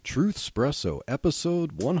Truth Espresso,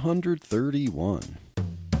 episode 131.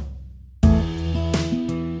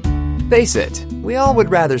 Face it, we all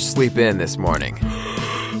would rather sleep in this morning.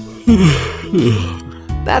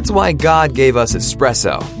 That's why God gave us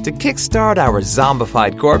espresso, to kickstart our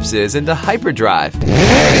zombified corpses into hyperdrive.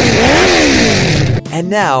 And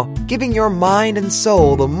now, giving your mind and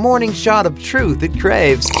soul the morning shot of truth it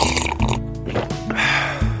craves.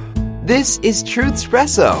 This is Truth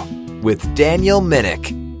Espresso with Daniel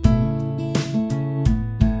Minnick.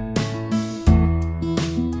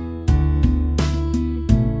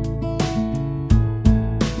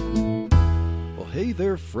 Hey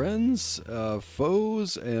there, friends,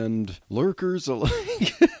 foes, and lurkers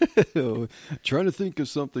alike. Trying to think of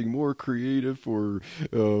something more creative for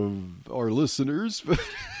our listeners.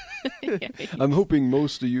 I'm hoping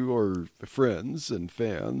most of you are friends and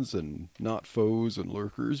fans and not foes and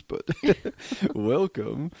lurkers, but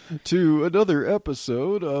welcome to another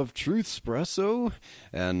episode of Truth Espresso.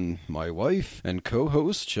 And my wife and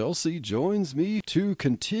co-host Chelsea joins me to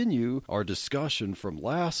continue our discussion from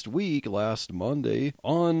last Monday,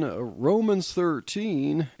 on Romans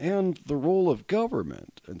 13 and the role of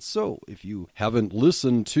government. And so, if you haven't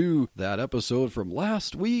listened to that episode from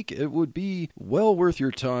last week, it would be well worth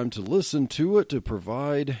your time to listen to it to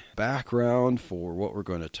provide background for what we're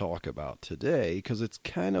going to talk about today, because it's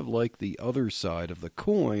kind of like the other side of the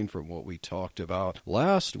coin from what we talked about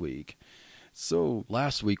last week. So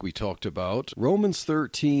last week we talked about Romans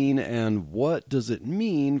 13 and what does it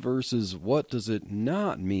mean versus what does it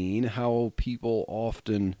not mean, how people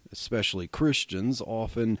often, especially Christians,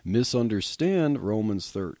 often misunderstand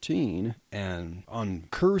Romans 13. And on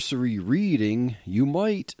cursory reading, you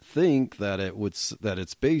might think that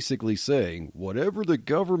it's basically saying whatever the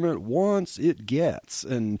government wants, it gets,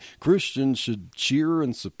 and Christians should cheer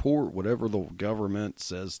and support whatever the government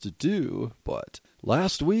says to do. But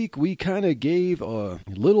last week, we kind of gave a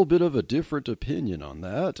little bit of a different opinion on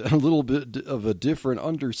that, a little bit of a different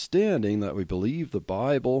understanding that we believe the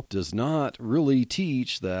Bible does not really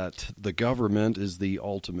teach that the government is the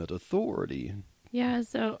ultimate authority. Yeah,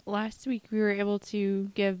 so last week we were able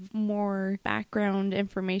to give more background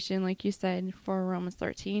information, like you said, for Romans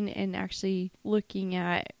 13, and actually looking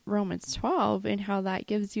at Romans 12 and how that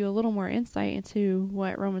gives you a little more insight into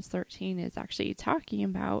what Romans 13 is actually talking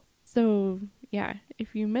about. So yeah,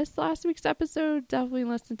 if you missed last week's episode, definitely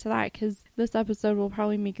listen to that, because this episode will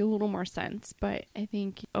probably make a little more sense. But I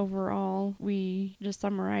think overall, we just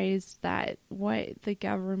summarized that what the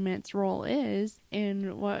government's role is,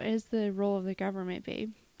 and what is the role of the government,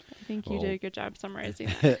 babe. I think you did a good job summarizing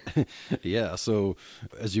that. Yeah, so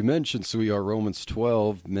as you mentioned, Romans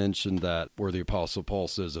 12 mentioned that where the Apostle Paul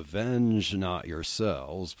says, "Avenge not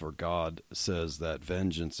yourselves, for God says that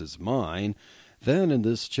vengeance is mine." Then in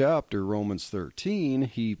this chapter, Romans 13,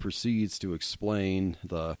 he proceeds to explain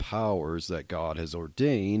the powers that God has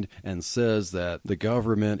ordained and says that the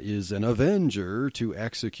government is an avenger to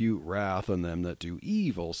execute wrath on them that do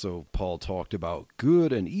evil. So Paul talked about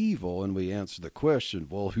good and evil, and we answered the question,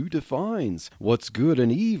 well, who defines what's good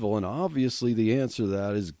and evil? And obviously the answer to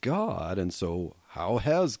that is God. And so how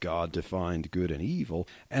has God defined good and evil?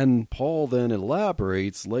 And Paul then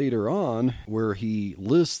elaborates later on where he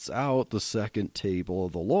lists out the second table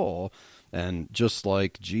of the law. And just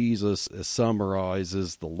like Jesus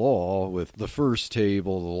summarizes the law with the first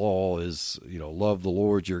table of the law is, love the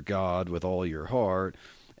Lord your God with all your heart.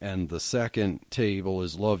 And the second table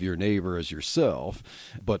is love your neighbor as yourself.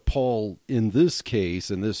 But Paul, in this case,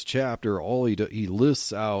 in this chapter, he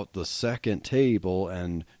lists out the second table,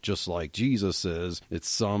 and just like Jesus says, it's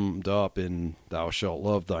summed up in thou shalt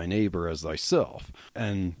love thy neighbor as thyself.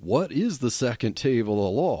 And what is the second table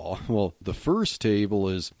of the law? Well, the first table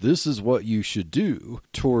is this is what you should do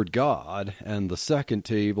toward God, and the second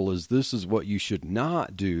table is this is what you should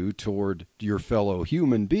not do toward your fellow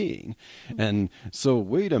human being. And so,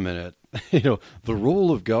 wait a minute, the role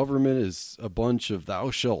of government is a bunch of thou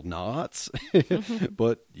shalt nots.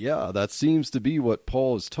 But yeah, that seems to be what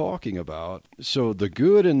Paul is talking about. So the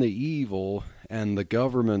good and the evil, and the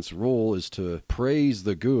government's role is to praise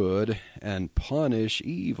the good and punish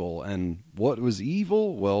evil. And what was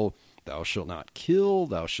evil? Well, thou shalt not kill,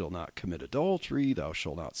 thou shalt not commit adultery, thou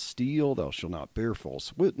shalt not steal, thou shalt not bear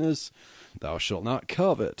false witness, thou shalt not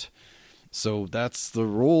covet. So that's the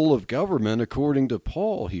role of government according to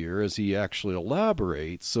Paul here as he actually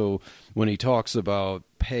elaborates. So when he talks about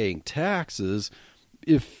paying taxes,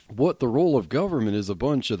 if what the role of government is a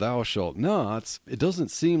bunch of thou shalt nots, it doesn't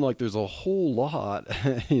seem like there's a whole lot,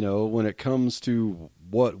 when it comes to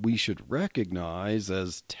what we should recognize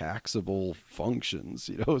as taxable functions,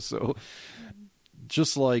 so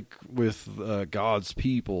just like with God's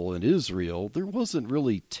people in Israel, there wasn't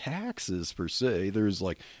really taxes per se. There's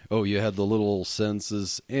like, oh, you had the little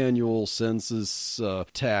annual census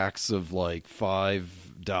tax of like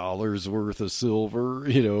 $5 worth of silver,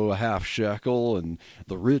 a half shekel, and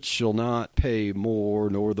the rich shall not pay more,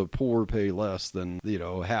 nor the poor pay less than,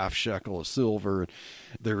 half shekel of silver.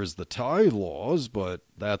 There is the tithe laws, but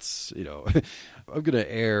that's, I'm going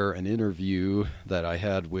to air an interview that I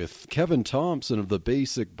had with Kevin Thompson of the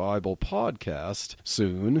Basic Bible Podcast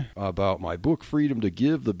soon about my book, Freedom to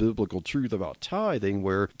Give, the Biblical Truth About Tithing,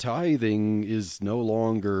 where tithing is no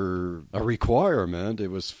longer a requirement. It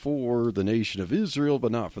was for the nation of Israel,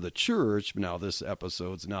 but not for the church. Now, this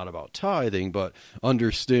episode's not about tithing, but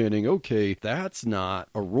understanding, okay, that's not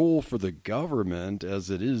a role for the government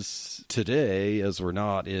as it is today, as we're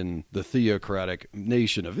not in the theocratic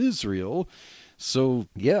nation of Israel. So,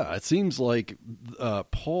 yeah, it seems like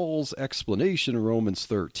Paul's explanation in Romans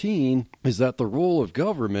 13 is that the role of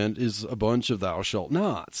government is a bunch of thou shalt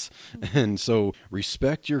nots. And so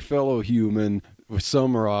respect your fellow human. We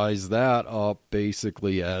summarize that up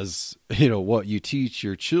basically as, what you teach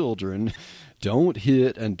your children. Don't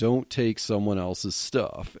hit and don't take someone else's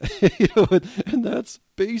stuff. And that's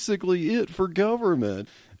basically it for government.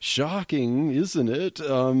 Shocking, isn't it?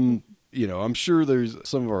 I'm sure there's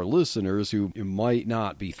some of our listeners who might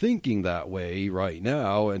not be thinking that way right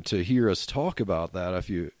now, and to hear us talk about that, if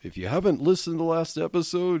you haven't listened to the last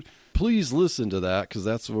episode, please listen to that, because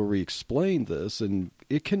that's where we explain this, and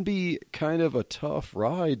it can be kind of a tough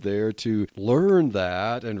ride there to learn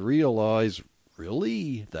that and realize,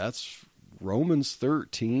 really, that's Romans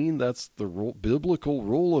 13, that's the biblical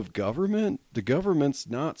role of government. The government's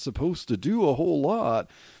not supposed to do a whole lot.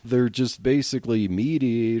 They're just basically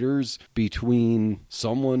mediators between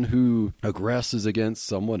someone who aggresses against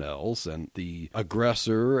someone else and the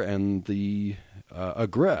aggressor and the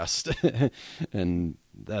aggressed. And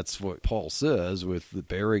that's what Paul says with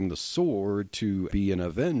bearing the sword, to be an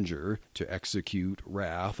avenger, to execute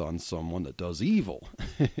wrath on someone that does evil.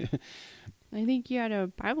 I think you had a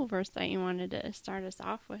Bible verse that you wanted to start us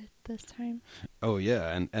off with this time. Oh,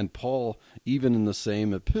 yeah. And Paul, even in the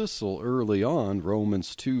same epistle early on,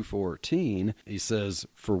 Romans 2:14, he says,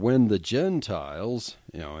 for when the Gentiles,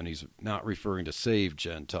 and he's not referring to saved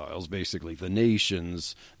Gentiles, basically the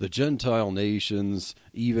nations, the Gentile nations,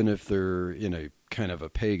 even if they're in a kind of a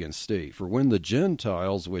pagan state. For when the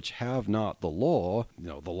Gentiles, which have not the law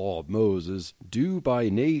of Moses, do by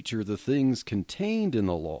nature the things contained in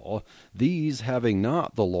the law, these having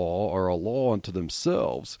not the law are a law unto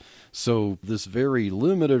themselves. So this very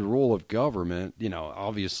limited role of government,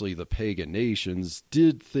 obviously the pagan nations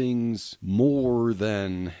did things more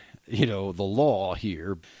than the law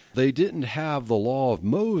here. They didn't have the law of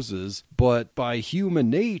Moses, but by human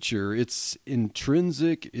nature, it's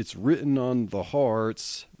intrinsic, it's written on the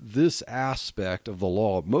hearts, this aspect of the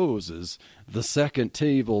law of Moses, the second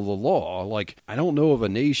table of the law. Like, I don't know of a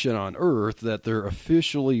nation on earth that their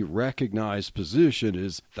officially recognized position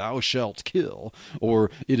is thou shalt kill,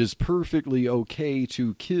 or it is perfectly okay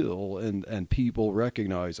to kill, and people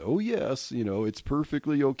recognize, oh yes, it's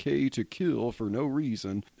perfectly okay to kill for no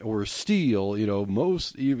reason, or steal.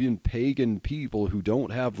 Most even pagan people who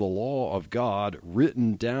don't have the law of God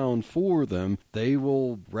written down for them, they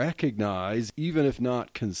will recognize, even if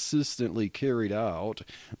not consistently carried out,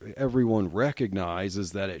 everyone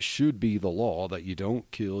recognizes that it should be the law that you don't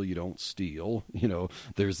kill, you don't steal.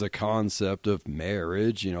 There's the concept of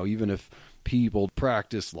marriage. Even if people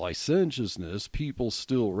practice licentiousness, people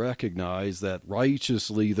still recognize that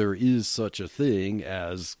righteously there is such a thing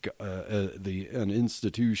as an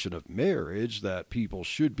institution of marriage, that people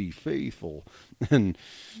should be faithful, and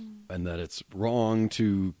that it's wrong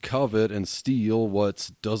to covet and steal what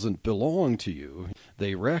doesn't belong to you.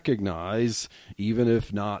 They recognize, even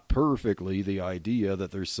if not perfectly, the idea that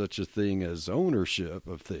there's such a thing as ownership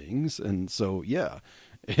of things. And so, yeah,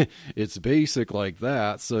 it's basic like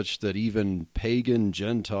that, such that even pagan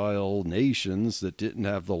Gentile nations that didn't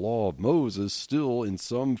have the law of Moses still in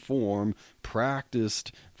some form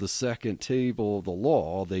practiced the second table of the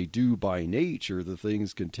law. They do by nature the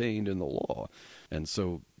things contained in the law. And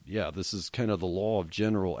so, yeah, this is kind of the law of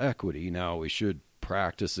general equity. Now, we should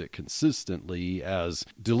practice it consistently as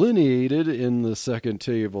delineated in the second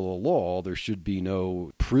table of the law. There should be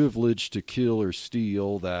no privilege to kill or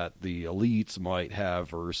steal that the elites might have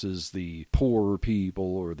versus the poorer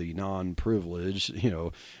people or the non-privileged.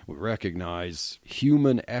 We recognize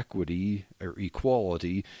human equity or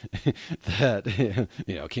equality that,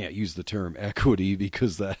 can't use the term equity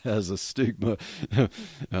because that has a stigma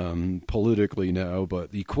politically now,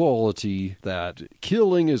 but equality, that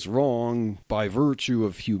killing is wrong by virtue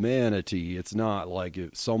of humanity. It's not like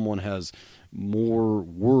if someone has more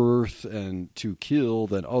worth and to kill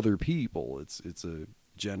than other people. It's a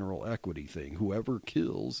general equity thing. Whoever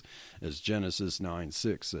kills, as Genesis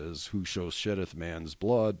 9:6 says, whoso sheddeth man's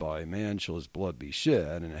blood, by man shall his blood be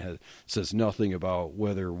shed, and it says nothing about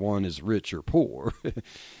whether one is rich or poor.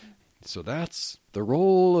 So that's the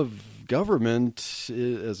role of government,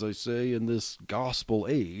 as I say, in this gospel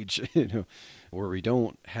age, where we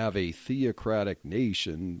don't have a theocratic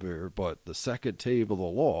nation, but the second table of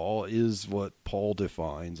the law is what Paul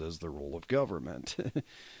defines as the role of government.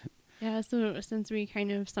 Yeah, so since we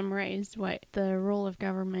kind of summarized what the role of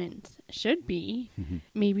government should be,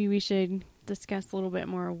 maybe we should discuss a little bit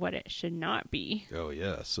more what it should not be. Oh,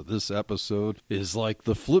 yeah. So this episode is like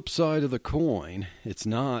the flip side of the coin. It's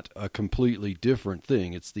not a completely different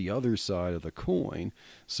thing. It's the other side of the coin.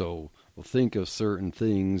 So we'll think of certain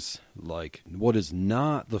things like what is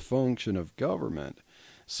not the function of government.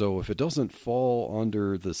 So if it doesn't fall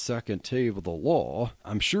under the second table of the law,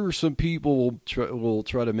 I'm sure some people will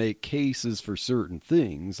try to make cases for certain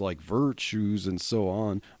things like virtues and so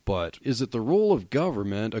on. But is it the role of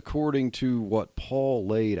government, according to what Paul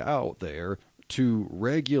laid out there, to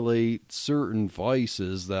regulate certain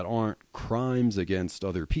vices that aren't crimes against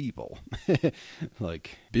other people?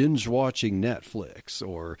 Like binge watching Netflix,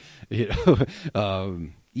 or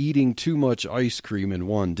eating too much ice cream in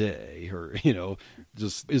one day, or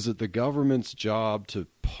just, is it the government's job to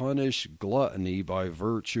punish gluttony by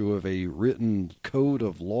virtue of a written code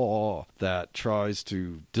of law that tries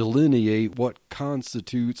to delineate what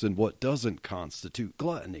constitutes and what doesn't constitute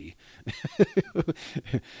gluttony?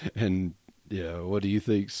 And what do you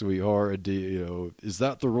think, sweetheart? Is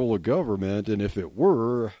that the role of government? And if it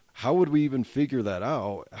were, how would we even figure that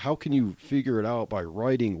out? How can you figure it out by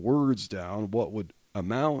writing words down, what would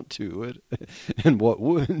amount to it and what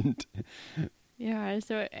wouldn't? Yeah,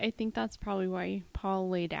 so I think that's probably why Paul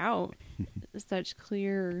laid out such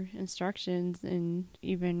clear instructions and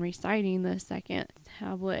even reciting the second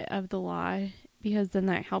tablet of the law, because then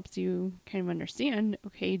that helps you kind of understand,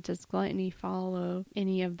 okay, does gluttony follow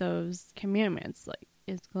any of those commandments? Like,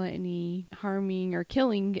 is gluttony harming or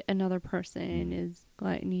killing another person? Is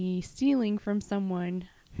gluttony stealing from someone?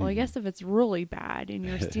 Well, I guess if it's really bad and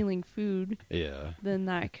you're stealing food, then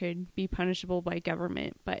that could be punishable by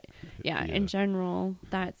government. But in general,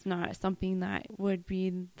 that's not something that would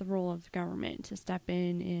be the role of the government to step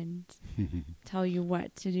in and tell you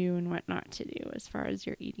what to do and what not to do as far as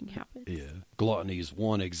your eating habits. Yeah. Gluttony is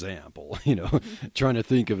one example, trying to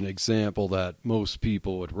think of an example that most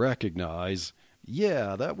people would recognize.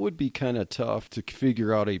 Yeah, that would be kind of tough to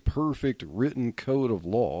figure out a perfect written code of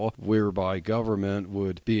law whereby government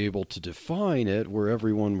would be able to define it, where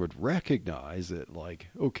everyone would recognize it. Like,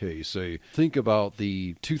 okay, say, think about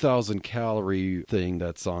the 2,000 calorie thing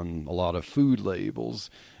that's on a lot of food labels.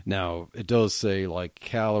 Now, it does say, like,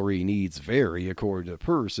 calorie needs vary according to the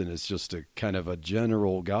person. It's just a kind of a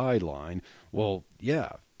general guideline. Well,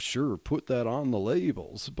 yeah, sure, put that on the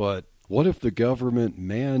labels, but what if the government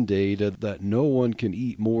mandated that no one can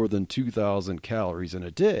eat more than 2,000 calories in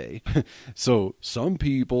a day? So some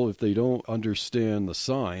people, if they don't understand the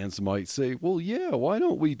science, might say, well, yeah, why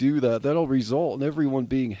don't we do that? That'll result in everyone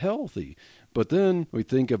being healthy. But then we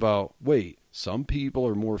think about, wait, some people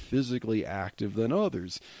are more physically active than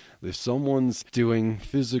others. If someone's doing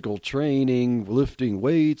physical training, lifting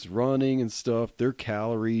weights, running and stuff, their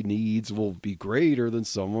calorie needs will be greater than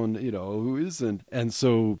someone, who isn't. And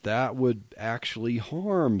so that would actually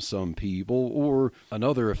harm some people. Or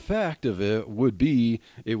another effect of it would be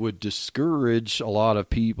it would discourage a lot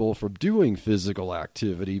of people from doing physical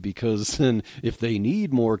activity, because then if they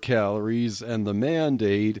need more calories and the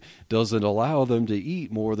mandate doesn't allow them to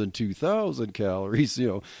eat more than 2,000 calories,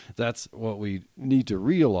 that's what we need to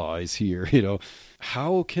realize here.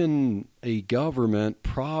 How can a government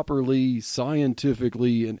properly,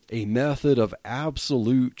 scientifically, in a method of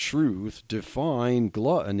absolute truth, define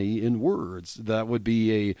gluttony in words? That would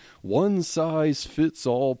be a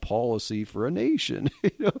one-size-fits-all policy for a nation.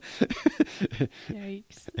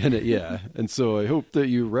 Yikes. And so I hope that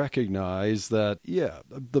you recognize that,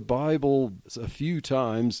 the Bible a few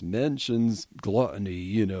times mentions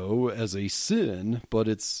gluttony, as a sin, but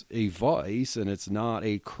it's a vice and it's not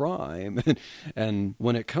a crime. And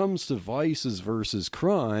when it comes to vices versus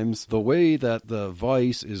crimes, the way that the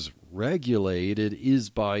vice is regulated is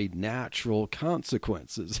by natural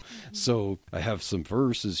consequences. So I have some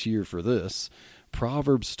verses here for this.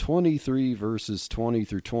 Proverbs 23 verses 20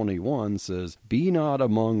 through 21 says, "Be not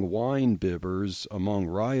among wine bibbers, among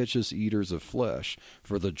riotous eaters of flesh,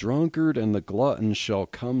 for the drunkard and the glutton shall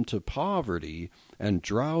come to poverty, and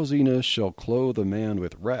drowsiness shall clothe a man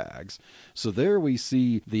with rags." So there we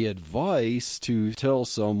see the advice to tell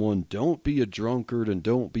someone, don't be a drunkard and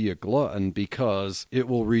don't be a glutton, because it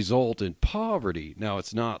will result in poverty. Now,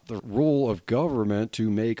 it's not the role of government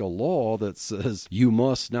to make a law that says you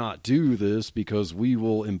must not do this because we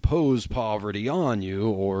will impose poverty on you,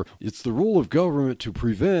 or it's the role of government to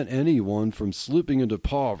prevent anyone from slipping into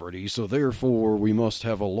poverty, so therefore we must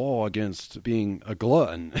have a law against being a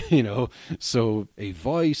glutton, So a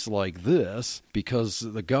vice like this, because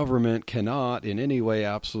the government cannot in any way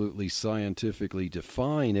absolutely scientifically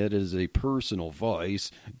define it as a personal vice,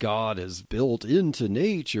 God has built into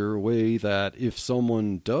nature a way that if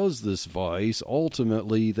someone does this vice,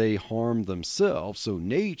 ultimately they harm themselves. So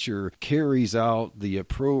nature carries out the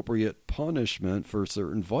appropriate punishment for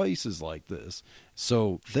certain vices like this.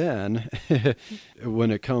 So then,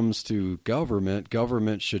 when it comes to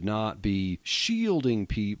government should not be shielding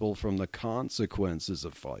people from the consequences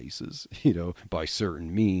of vices, by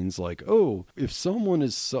certain means. Like, if someone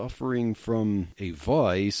is suffering from a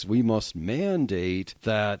vice, we must mandate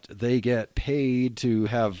that they get paid to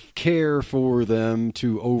have care for them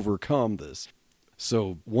to overcome this.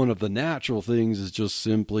 So one of the natural things is just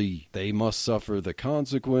simply they must suffer the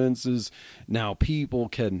consequences. Now people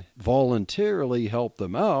can voluntarily help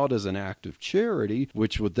them out as an act of charity,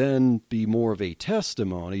 which would then be more of a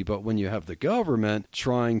testimony. But when you have the government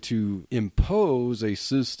trying to impose a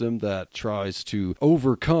system that tries to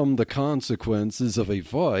overcome the consequences of a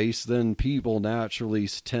vice, then people naturally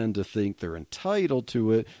tend to think they're entitled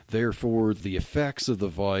to it. Therefore, the effects of the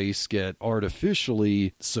vice get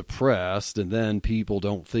artificially suppressed, and then people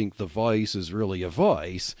don't think the vice is really a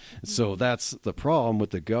vice. So that's the problem with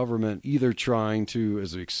the government, either trying to,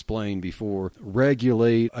 as we explained before,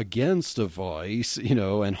 regulate against a vice,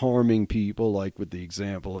 and harming people, like with the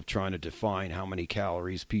example of trying to define how many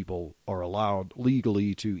calories people are allowed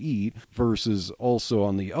legally to eat, versus also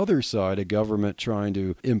on the other side, a government trying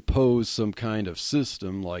to impose some kind of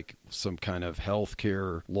system, like some kind of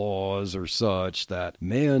healthcare laws or such, that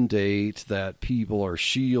mandate that people are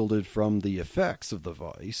shielded from the effects of the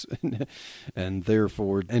vice and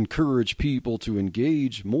therefore encourage people to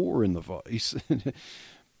engage more in the vice.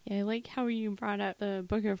 Yeah, I like how you brought up the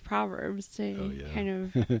book of Proverbs to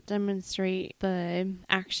kind of demonstrate the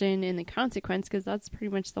action and the consequence, because that's pretty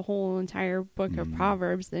much the whole entire book of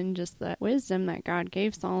Proverbs, and just the wisdom that God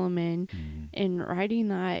gave Solomon in writing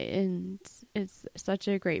that. And it's such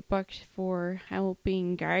a great book for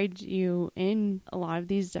helping guide you in a lot of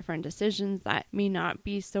these different decisions that may not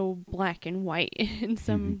be so black and white and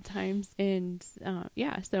sometimes. And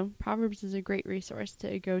so Proverbs is a great resource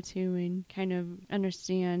to go to and kind of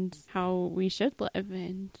understand how we should live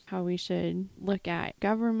and how we should look at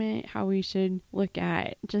government, how we should look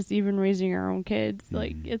at just even raising our own kids.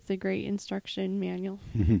 Like, it's a great instruction manual.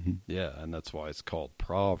 Yeah, and that's why it's called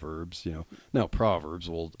Proverbs. Now Proverbs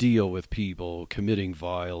will deal with people committing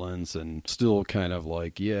violence and still kind of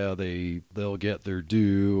like, they'll get their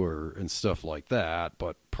due and stuff like that,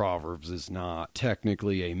 but Proverbs is not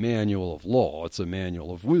technically a manual of law. It's a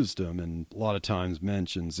manual of wisdom, and a lot of times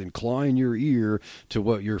mentions incline your ear to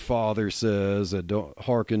what your father says and don't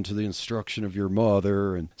hearken to the instruction of your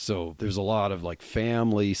mother. And so there's a lot of like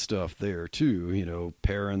family stuff there too,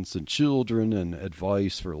 parents and children and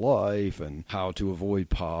advice for life and how to avoid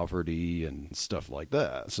poverty and stuff like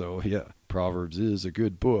that. So Proverbs is a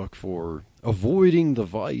good book for avoiding the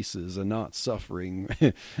vices and not suffering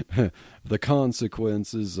the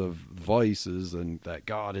consequences of vices and that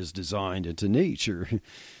God has designed into nature,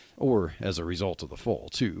 or as a result of the fall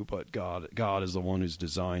too. But God is the one who's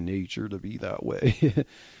designed nature to be that way.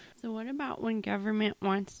 So what about when government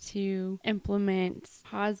wants to implement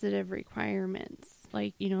positive requirements?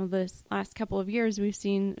 Like, this last couple of years, we've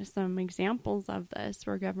seen some examples of this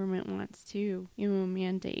where government wants to,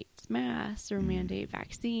 mandate masks or mandate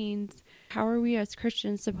vaccines. How are we as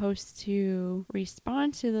Christians supposed to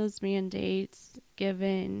respond to those mandates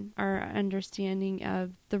given our understanding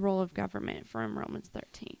of the role of government from Romans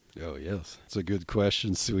 13? Oh, yes. It's a good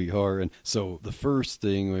question, sweetheart. And so the first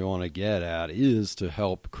thing we want to get at is to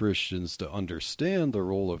help Christians to understand the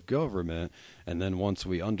role of government. And then once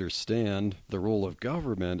we understand the role of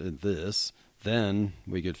government in this, then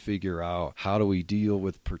we could figure out how do we deal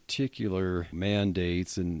with particular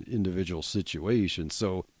mandates in individual situations.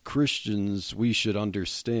 So Christians, we should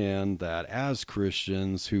understand that as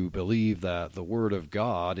Christians who believe that the Word of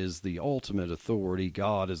God is the ultimate authority,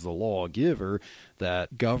 God is the lawgiver,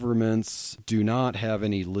 that governments do not have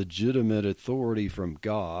any legitimate authority from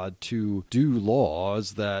God to do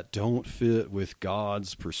laws that don't fit with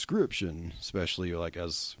God's prescription, especially like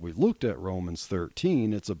as we looked at Romans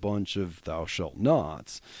 13, it's a bunch of thou shalt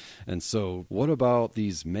nots. And so what about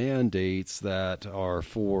these mandates that are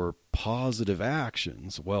for positive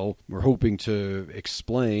actions? Well, we're hoping to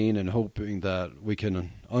explain and hoping that we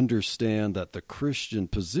can understand that the Christian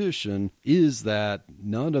position is that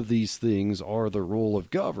none of these things are the role of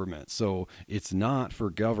government. So it's not for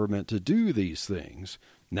government to do these things.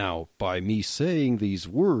 Now, by me saying these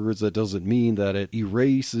words, that doesn't mean that it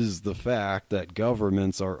erases the fact that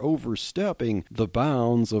governments are overstepping the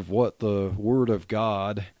bounds of what the Word of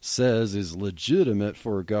God says is legitimate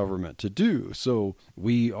for a government to do. So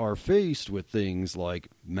we are faced with things like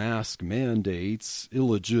mask mandates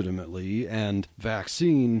illegitimately and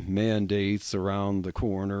vaccine mandates around the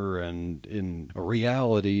corner and in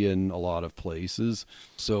reality in a lot of places.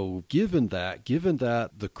 So given that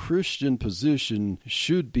the Christian position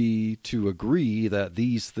should be to agree that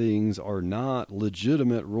these things are not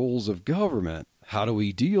legitimate roles of government, how do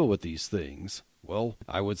we deal with these things? Well,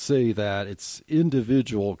 I would say that it's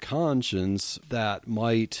individual conscience that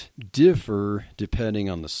might differ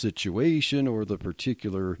depending on the situation or the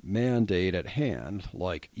particular mandate at hand.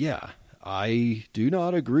 Like, yeah, I do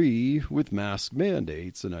not agree with mask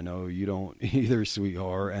mandates, and I know you don't either,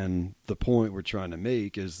 sweetheart, and the point we're trying to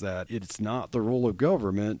make is that it's not the role of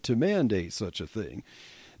government to mandate such a thing.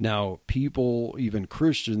 Now, people, even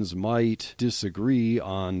Christians, might disagree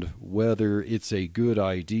on whether it's a good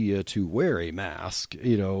idea to wear a mask,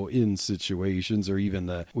 in situations, or even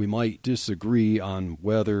that we might disagree on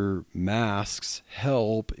whether masks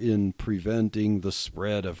help in preventing the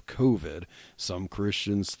spread of COVID. Some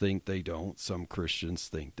Christians think they don't, some Christians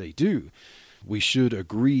think they do. We should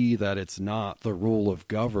agree that it's not the role of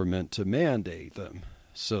government to mandate them.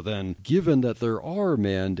 So then, given that there are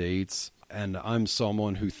mandates, and I'm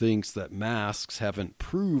someone who thinks that masks haven't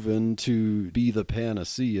proven to be the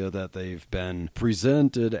panacea that they've been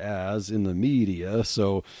presented as in the media.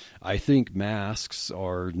 So I think masks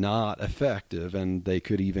are not effective, and they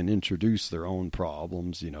could even introduce their own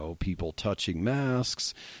problems. People touching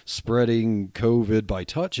masks, spreading COVID by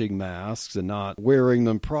touching masks and not wearing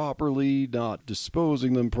them properly, not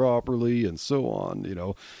disposing them properly, and so on,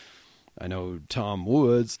 I know Tom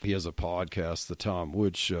Woods, he has a podcast, The Tom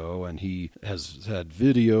Woods Show, and he has had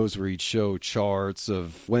videos where he'd show charts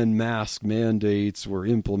of when mask mandates were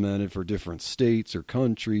implemented for different states or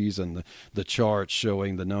countries, and the charts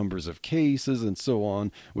showing the numbers of cases and so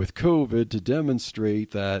on with COVID to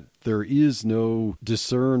demonstrate that there is no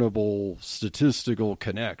discernible statistical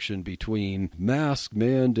connection between mask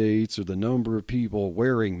mandates or the number of people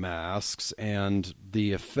wearing masks and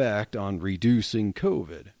the effect on reducing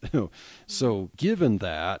COVID. So given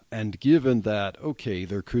that, okay,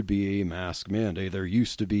 there could be a mask mandate, there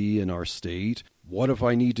used to be in our state, what if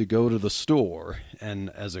I need to go to the store? And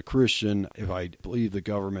as a Christian, if I believe the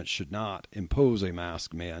government should not impose a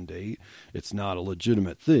mask mandate, it's not a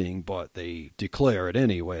legitimate thing, but they declare it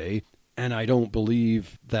anyway, and I don't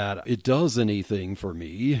believe that it does anything for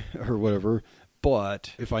me or whatever,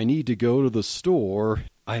 but if I need to go to the store,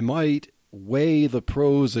 I might weigh the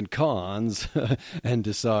pros and cons and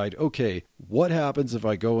decide, okay, what happens if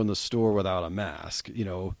I go in the store without a mask?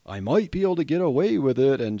 I might be able to get away with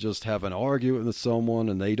it and just have an argument with someone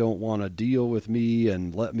and they don't want to deal with me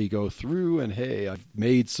and let me go through, and hey, I've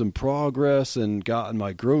made some progress and gotten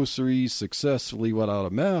my groceries successfully without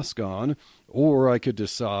a mask on. Or I could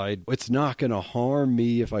decide it's not going to harm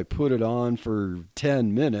me if I put it on for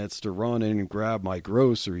 10 minutes to run in and grab my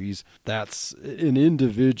groceries. That's an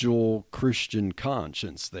individual Christian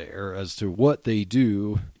conscience there as to what they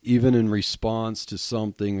do, even in response to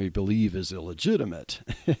something we believe is illegitimate.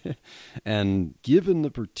 And given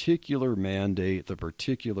the particular mandate, the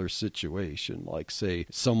particular situation, like say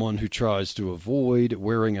someone who tries to avoid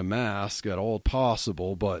wearing a mask at all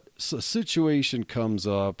possible, but a situation comes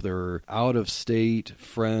up, they're out of state,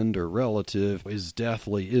 friend or relative is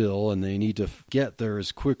deathly ill, and they need to get there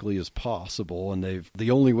as quickly as possible, and the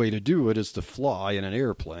only way to do it is to fly in an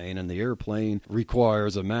airplane, and the airplane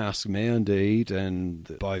requires a mask mandate,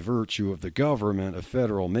 and by virtue of the government, a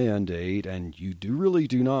federal mandate, and you really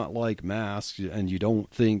do not like masks, and you don't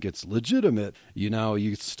think it's legitimate,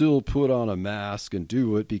 you still put on a mask and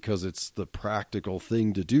do it because it's the practical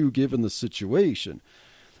thing to do given the situation.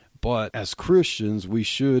 But as Christians, we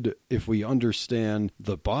should, if we understand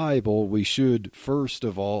the Bible, we should first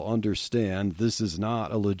of all understand this is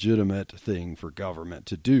not a legitimate thing for government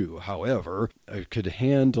to do. However, it could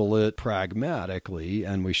handle it pragmatically,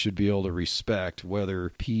 and we should be able to respect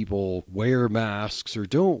whether people wear masks or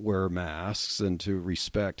don't wear masks, and to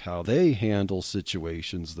respect how they handle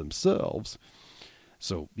situations themselves.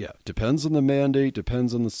 So, yeah, depends on the mandate,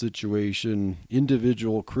 depends on the situation,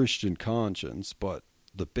 individual Christian conscience, but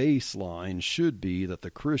the baseline should be that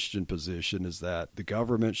the Christian position is that the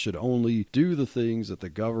government should only do the things that the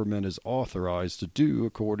government is authorized to do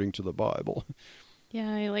according to the Bible.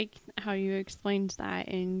 Yeah, I like how you explained that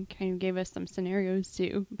and kind of gave us some scenarios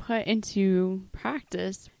to put into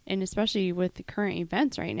practice, and especially with the current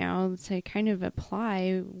events right now, to kind of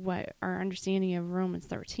apply what our understanding of Romans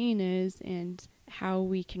 13 is and how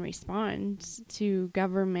we can respond to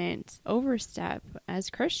government overstep as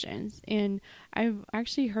Christians. And I've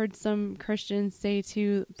actually heard some Christians say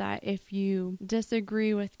too that if you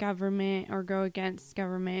disagree with government or go against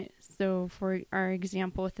government, so for our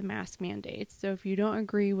example with the mask mandates, so if you don't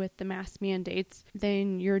agree with the mask mandates,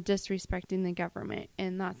 then you're disrespecting the government,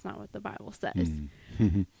 and that's not what the Bible says.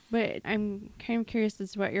 But I'm kind of curious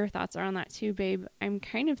as to what your thoughts are on that too, babe. I'm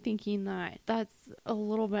kind of thinking that that's a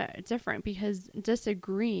little bit different, because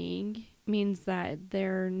disagreeing means that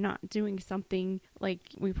they're not doing something like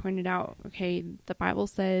we pointed out. Okay, the Bible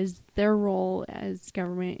says their role as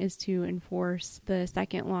government is to enforce the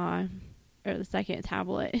second law, or the second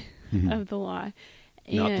tablet of the law.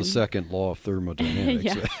 Not the second law of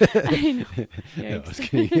thermodynamics. Yeah.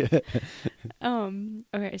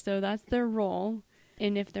 Okay, so that's their role.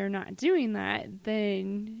 And if they're not doing that,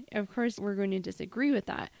 then of course we're going to disagree with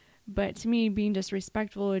that. But to me, being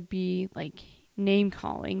disrespectful would be like name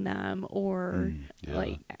calling them, or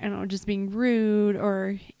like, I don't know, just being rude,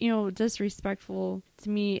 or, you know, disrespectful to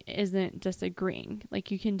me isn't disagreeing. Like,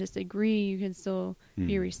 you can disagree, you can still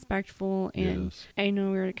be respectful. And I know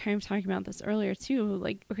we were kind of talking about this earlier too.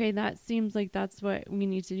 Like, okay, that seems like that's what we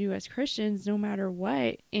need to do as Christians, no matter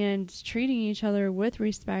what, and treating each other with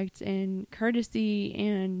respect and courtesy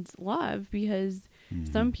and love, because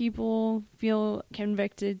some people feel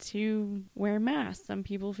convicted to wear masks. Some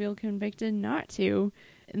people feel convicted not to.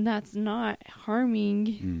 And that's not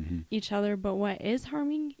harming each other. But what is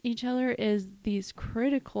harming each other is these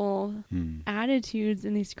critical attitudes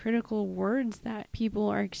and these critical words that people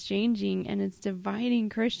are exchanging. And it's dividing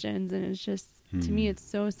Christians. And it's just, to me, it's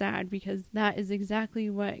so sad, because that is exactly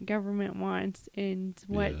what government wants, and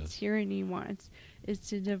what tyranny wants, is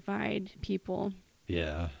to divide people.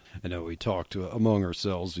 Yeah. I know we talked among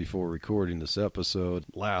ourselves before recording this episode.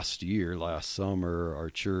 Last summer, our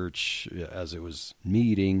church, as it was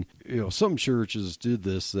meeting, you know, some churches did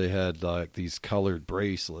this. They had like these colored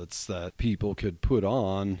bracelets that people could put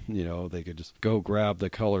on. You know, they could just go grab the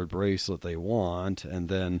colored bracelet they want, and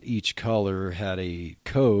then each color had a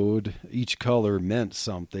code. Each color meant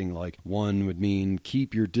something. Like, one would mean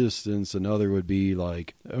keep your distance, another would be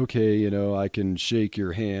like, okay, you know, I can shake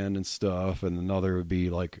your hand and stuff, and another would be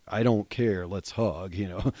like, I don't care, let's hug, you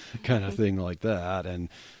know, kind of thing like that. And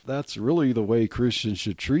that's really the way Christians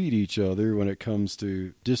should treat each other when it comes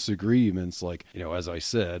to disagreements. Like, you know, as I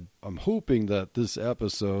said, I'm hoping that this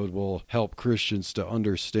episode will help Christians to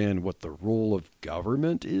understand what the role of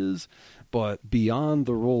government is. But beyond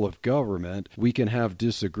the role of government, we can have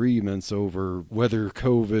disagreements over whether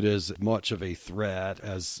COVID is much of a threat,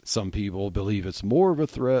 as some people believe it's more of a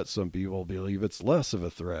threat, some people believe it's less of a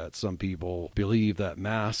threat, some people believe that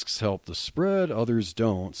masks help the spread, others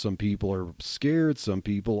don't. Some people are scared, some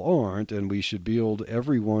people aren't, and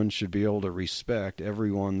everyone should be able to respect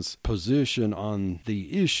everyone's position on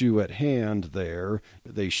the issue at hand there.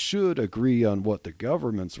 They should agree on what the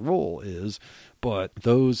government's role is. But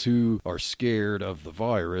those who are scared of the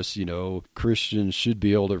virus, you know, Christians should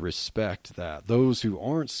be able to respect that. Those who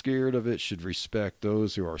aren't scared of it should respect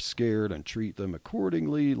those who are scared and treat them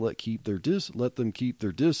accordingly. Let them keep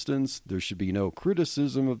their distance. There should be no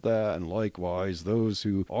criticism of that. And likewise, those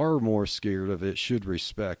who are more scared of it should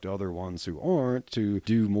respect other ones who aren't, to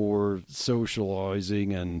do more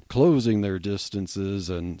socializing and closing their distances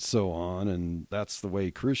and so on. And that's the way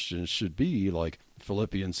Christians should be. Like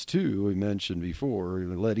Philippians 2, we mentioned before,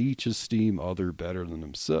 let each esteem other better than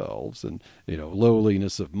themselves. And, you know,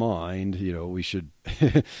 lowliness of mind, you know, we should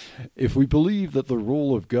if we believe that the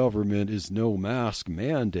role of government is no mask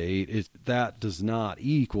mandate, that does not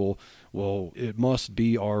equal, well, it must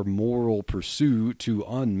be our moral pursuit to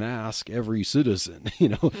unmask every citizen.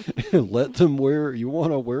 Let them wear, you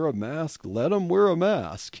want to wear a mask, let them wear a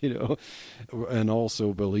mask, and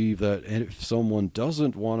also believe that if someone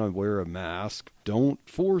doesn't want to wear a mask, don't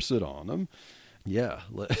force it on them. Yeah,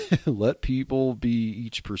 let people be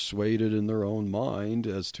each persuaded in their own mind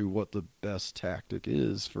as to what the best tactic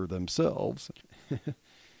is for themselves.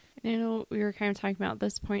 I know we were kind of talking about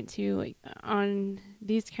this point too, like on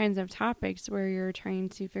these kinds of topics where you're trying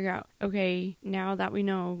to figure out, okay, now that we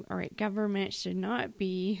know, all right, government should not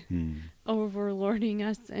be overlording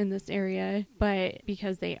us in this area, but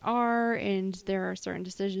because they are, and there are certain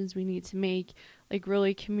decisions we need to make, like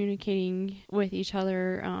really communicating with each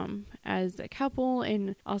other as a couple,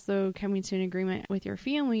 and also coming to an agreement with your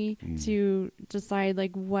family to decide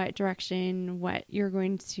like what direction, what you're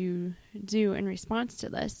going to do in response to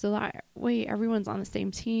this. So that way everyone's on the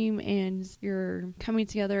same team and you're coming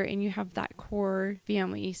together and you have that core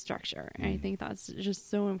family structure. And I think that's just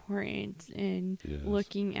so important in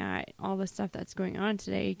looking at all the stuff that's going on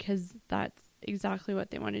today, because that's exactly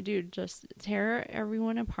what they want to do. Just tear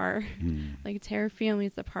everyone apart, like tear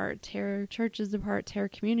families apart, tear churches apart, tear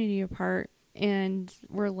community apart. And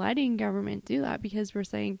we're letting government do that because we're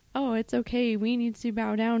saying, oh, it's okay, we need to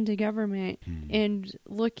bow down to government. And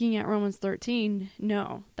looking at Romans 13,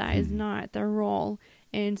 no, that is not their role.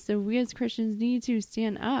 And so we as Christians need to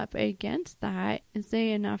stand up against that and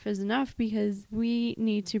say enough is enough, because we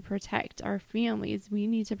need to protect our families. We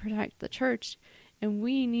need to protect the church. And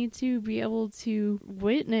we need to be able to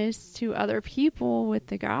witness to other people with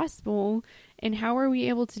the gospel. And how are we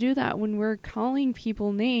able to do that when we're calling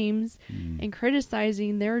people names and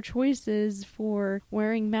criticizing their choices for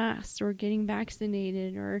wearing masks or getting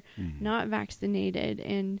vaccinated or not vaccinated?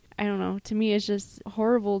 And I don't know, to me, it's just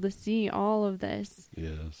horrible to see all of this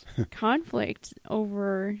conflict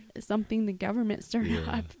over something the government started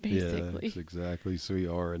up, basically. Yes, exactly. So we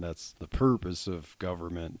are, and that's the purpose of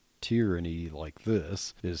government tyranny like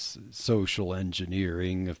this, is social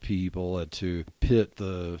engineering of people to pit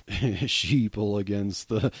the sheeple against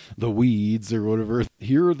the weeds or whatever.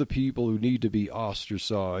 Here are the people who need to be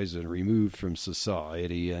ostracized and removed from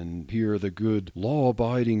society, and here are the good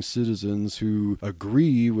law-abiding citizens who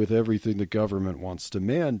agree with everything the government wants to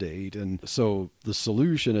mandate. And so the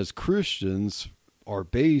solution as Christians, our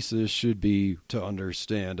basis should be to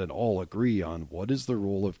understand and all agree on what is the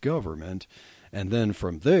role of government, and then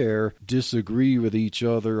from there, disagree with each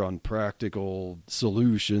other on practical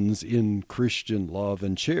solutions in Christian love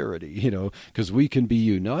and charity, because we can be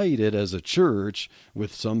united as a church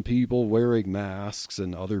with some people wearing masks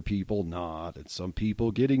and other people not, and some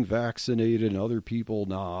people getting vaccinated and other people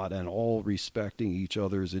not, and all respecting each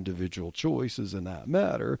other's individual choices in that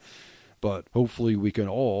matter. But hopefully we can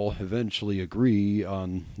all eventually agree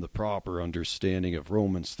on the proper understanding of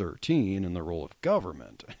Romans 13 and the role of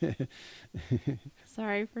government.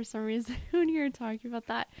 Sorry, for some reason, when you were talking about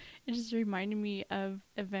that, it just reminded me of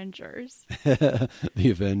Avengers. The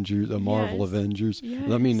Avengers, the Marvel Avengers.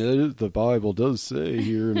 Yes. I mean, the Bible does say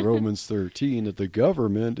here in Romans 13 that the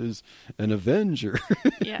government is an avenger.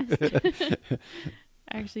 Yes.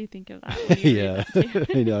 I actually think of that when you read that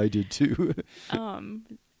too. I know, I did too.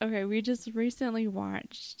 Okay, we just recently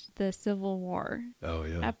watched the Civil War. Oh,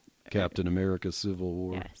 yeah. Captain America Civil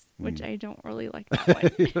War. Yes, which I don't really like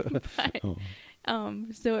that one.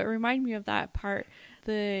 But, so it reminded me of that part.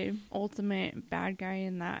 The ultimate bad guy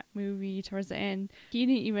in that movie towards the end, he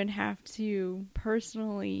didn't even have to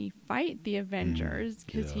personally fight the Avengers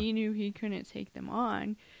because he knew he couldn't take them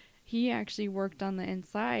on. He actually worked on the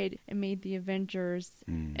inside and made the Avengers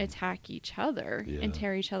attack each other and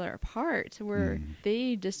tear each other apart, to where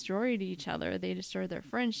they destroyed each other. They destroyed their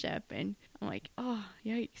friendship. And I'm like, oh,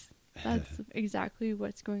 yikes. That's exactly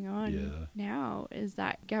what's going on now, is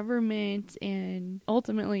that government and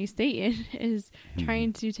ultimately Satan is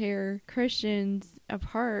trying to tear Christians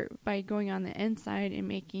apart by going on the inside and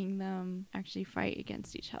making them actually fight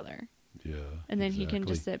against each other. Yeah. And then he can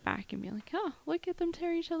just sit back and be like, oh, look at them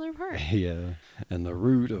tear each other apart. Yeah. And the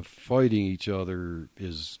root of fighting each other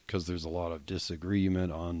is because there's a lot of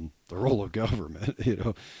disagreement on the role of government,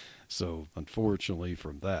 So unfortunately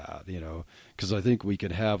from that, because I think we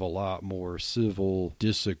could have a lot more civil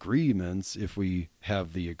disagreements if we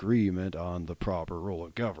have the agreement on the proper role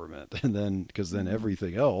of government. And then, because then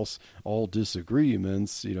everything else, all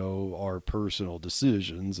disagreements, are personal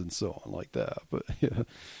decisions and so on like that. But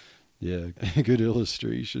yeah, good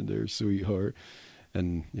illustration there, sweetheart.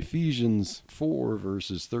 And Ephesians 4,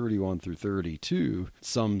 verses 31 through 32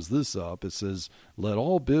 sums this up. It says, "Let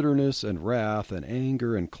all bitterness and wrath and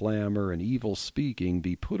anger and clamor and evil speaking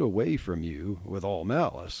be put away from you with all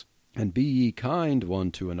malice. And be ye kind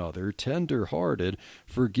one to another, tender-hearted,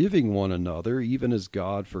 forgiving one another, even as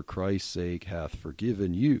God for Christ's sake hath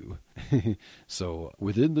forgiven you." So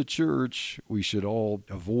within the church, we should all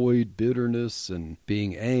avoid bitterness and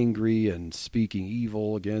being angry and speaking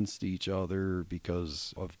evil against each other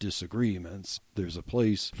because of disagreements. There's a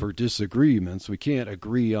place for disagreements. We can't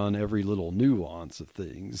agree on every little nuance of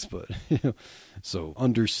things, but so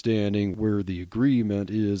understanding where the agreement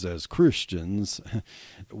is as Christians,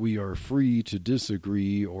 we are free to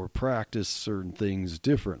disagree or practice certain things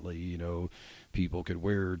differently. People could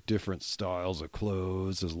wear different styles of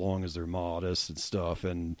clothes as long as they're modest and stuff,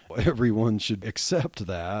 and everyone should accept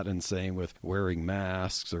that. And same with wearing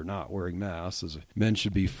masks or not wearing masks, as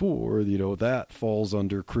mentioned before, that falls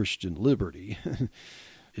under Christian liberty.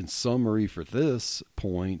 In summary, for this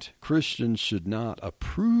point, Christians should not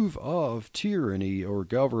approve of tyranny or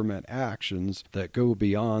government actions that go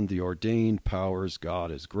beyond the ordained powers God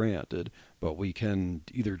has granted, but we can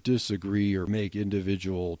either disagree or make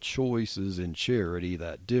individual choices in charity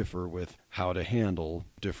that differ with how to handle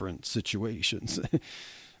different situations.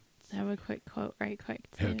 I have a quick quote right quick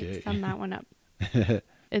to sum that one up.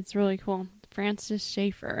 It's really cool. Francis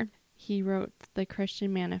Schaeffer, he wrote The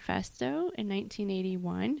Christian Manifesto in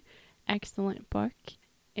 1981. Excellent book.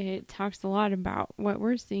 It talks a lot about what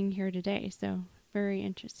we're seeing here today, so very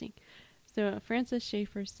interesting. So Francis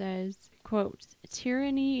Schaeffer says, quote,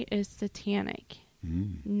 "Tyranny is satanic.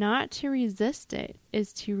 Not to resist it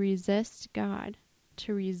is to resist God.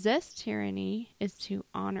 To resist tyranny is to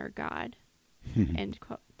honor God." End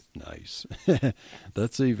quote. Nice.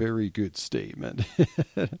 That's a very good statement.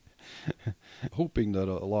 Hoping that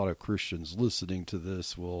a lot of Christians listening to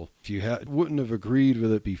this will, if you wouldn't have agreed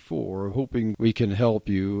with it before, hoping we can help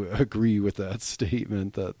you agree with that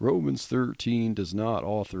statement that Romans 13 does not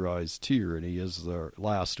authorize tyranny. As our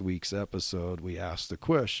last week's episode, we asked the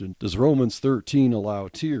question, does Romans 13 allow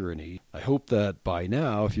tyranny? I hope that by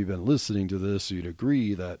now, if you've been listening to this, you'd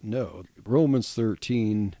agree that no. Romans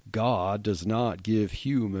 13, God does not give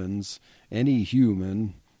any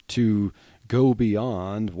human, to go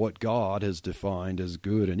beyond what God has defined as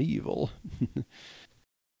good and evil.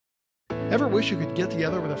 Ever wish you could get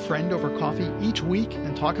together with a friend over coffee each week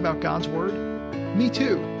and talk about God's Word? Me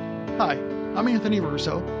too. Hi, I'm Anthony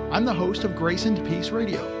Russo. I'm the host of Grace and Peace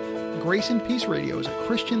Radio. Grace and Peace Radio is a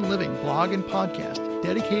Christian living blog and podcast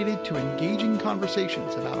dedicated to engaging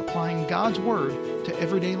conversations about applying God's Word to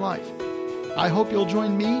everyday life. I hope you'll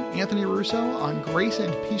join me, Anthony Russo, on Grace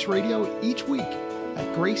and Peace Radio each week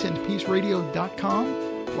at graceandpeaceradio.com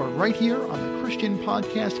or right here on the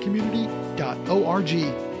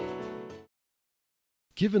christianpodcastcommunity.org.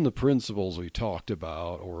 Given the principles we talked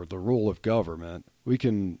about, or the role of government, we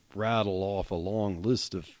can rattle off a long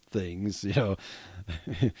list of things,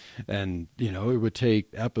 and, it would take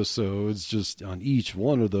episodes just on each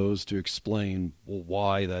one of those to explain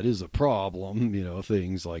why that is a problem.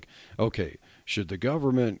 Things like, okay, should the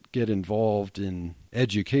government get involved in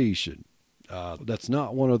education? That's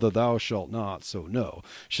not one of the thou shalt not, so no.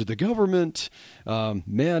 Should the government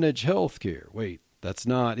manage health care? Wait, that's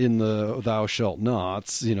not in the thou shalt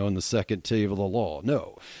nots, in the second table of the law.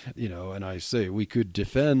 No, and I say we could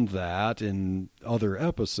defend that in other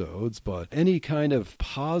episodes, but any kind of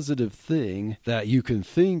positive thing that you can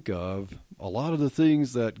think of, a lot of the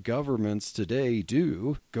things that governments today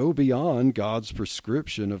do go beyond God's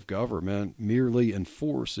prescription of government merely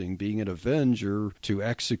enforcing, being an avenger to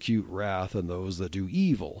execute wrath on those that do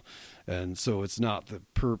evil. And so it's not the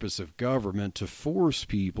purpose of government to force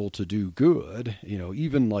people to do good,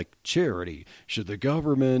 even like charity. Should the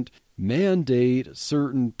government mandate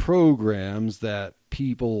certain programs that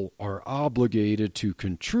people are obligated to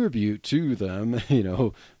contribute to them,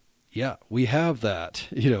 Yeah, we have that,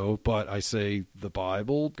 but I say the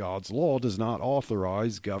Bible, God's law, does not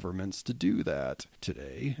authorize governments to do that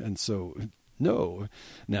today. And so, no.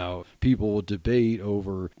 Now, people will debate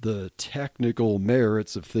over the technical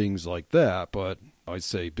merits of things like that, but I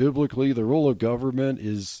say biblically the role of government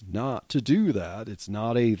is not to do that. It's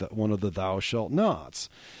not one of the thou shalt nots.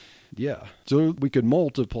 Yeah, so we could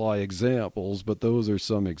multiply examples, but those are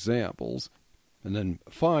some examples. And then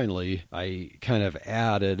finally, I kind of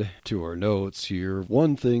added to our notes here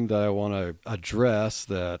one thing that I want to address,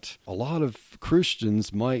 that a lot of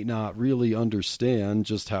Christians might not really understand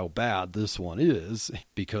just how bad this one is,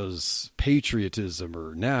 because patriotism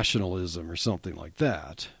or nationalism or something like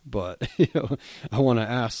that. But I want to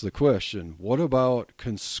ask the question, what about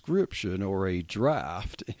conscription or a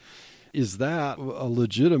draft? Is that a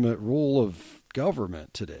legitimate role of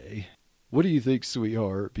government today? What do you think,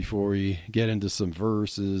 sweetheart, before we get into some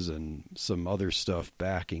verses and some other stuff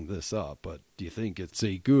backing this up? But do you think it's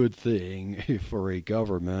a good thing for a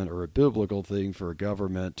government, or a biblical thing for a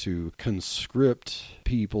government, to conscript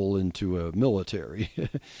people into a military?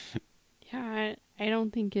 Yeah, I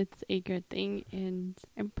don't think it's a good thing, and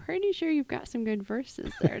I'm pretty sure you've got some good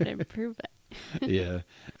verses there to prove it. Yeah.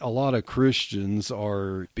 A lot of Christians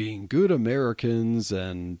are being good Americans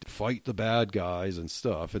and fight the bad guys and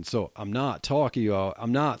stuff. And so I'm not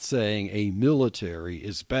saying a military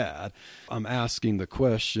is bad. I'm asking the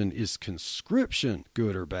question, is conscription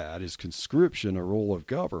good or bad? Is conscription a role of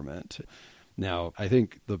government? Now, I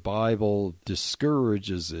think the Bible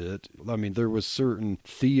discourages it. I mean, there was certain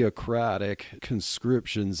theocratic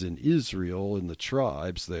conscriptions in Israel, in the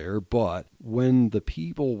tribes there, but when the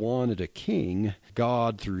people wanted a king,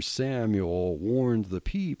 God, through Samuel, warned the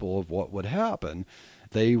people of what would happen.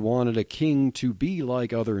 They wanted a king to be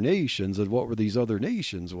like other nations. And what were these other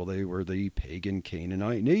nations? Well, they were the pagan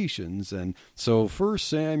Canaanite nations. And so 1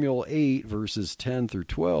 Samuel 8, verses 10 through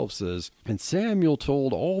 12 says, "And Samuel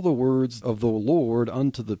told all the words of the Lord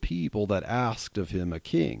unto the people that asked of him a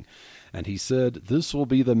king. And he said, This will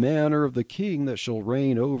be the manner of the king that shall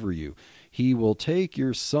reign over you. He will take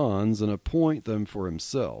your sons and appoint them for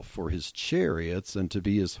himself, for his chariots, and to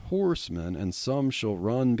be his horsemen, and some shall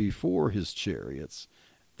run before his chariots."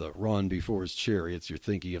 The run before his chariots, you're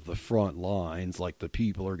thinking of the front lines, like the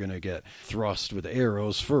people are going to get thrust with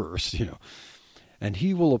arrows first, "And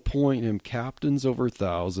he will appoint him captains over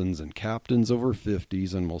thousands and captains over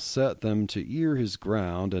 50s, and will set them to ear his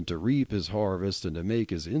ground, and to reap his harvest, and to make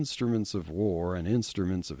his instruments of war and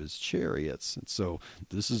instruments of his chariots." And so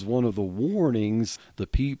this is one of the warnings. The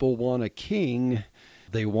people want a king.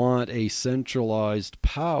 They want a centralized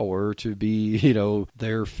power to be,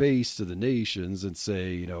 their face to the nations and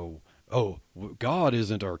say, oh, God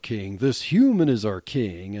isn't our king. This human is our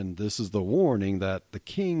king. And this is the warning that the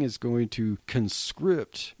king is going to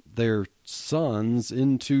conscript their sons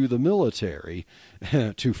into the military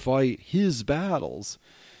to fight his battles.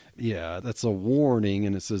 Yeah, that's a warning,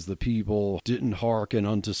 and it says the people didn't hearken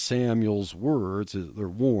unto Samuel's words, their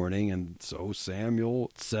warning, and so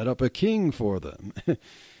Samuel set up a king for them.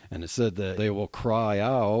 And it said that they will cry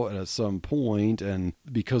out at some point, and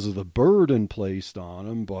because of the burden placed on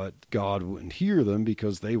them, but God wouldn't hear them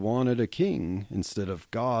because they wanted a king instead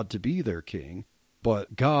of God to be their king.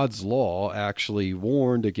 But God's law actually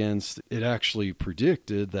warned against, it actually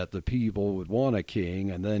predicted that the people would want a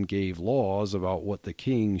king, and then gave laws about what the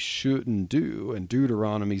king shouldn't do. In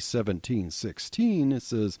Deuteronomy 17:16, it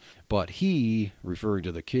says, "But he," referring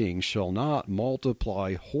to the king, "shall not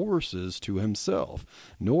multiply horses to himself,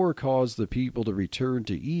 nor cause the people to return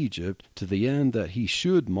to Egypt, to the end that he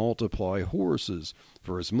should multiply horses.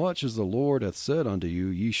 For as much as the Lord hath said unto you,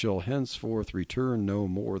 ye shall henceforth return no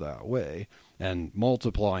more that way." And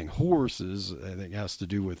multiplying horses, I think, has to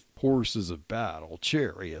do with horses of battle,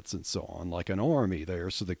 chariots, and so on, like an army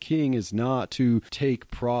there. So the king is not to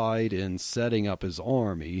take pride in setting up his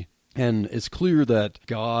army. And it's clear that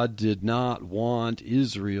God did not want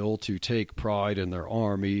Israel to take pride in their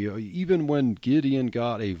army. Even when Gideon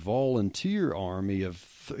got a volunteer army of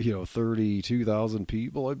 32,000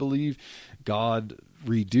 people, I believe, God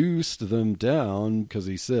reduced them down because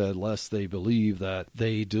he said, lest they believe that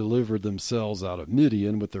they delivered themselves out of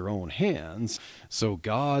Midian with their own hands. So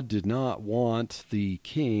God did not want the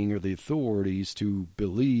king or the authorities to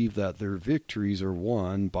believe that their victories are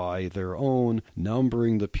won by their own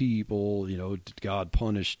numbering the people. God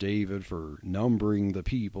punished David for numbering the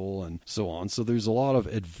people and so on. So there's a lot of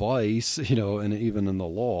advice, and even in the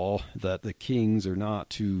law, that the kings are not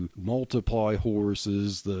to multiply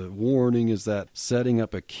horses. The warning is that setting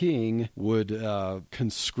up a king would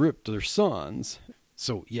conscript their sons.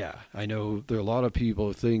 So yeah, I know there are a lot of people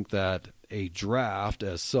who think that a draft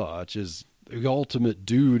as such is the ultimate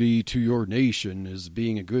duty to your nation, is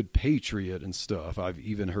being a good patriot and stuff. I've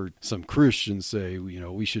even heard some Christians say,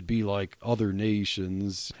 we should be like other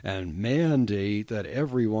nations and mandate that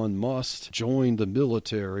everyone must join the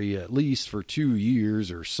military at least for 2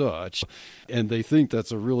 years or such. And they think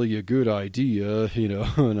that's really a good idea,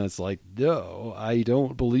 and it's like, no, I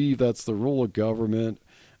don't believe that's the role of government.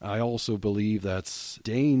 I also believe that's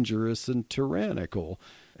dangerous and tyrannical.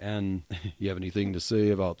 And you have anything to say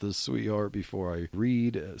about this, sweetheart, before I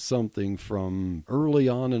read something from early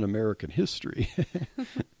on in American history?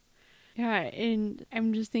 Yeah, and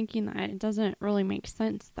I'm just thinking that it doesn't really make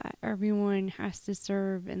sense that everyone has to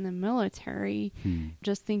serve in the military.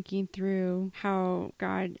 Just thinking through how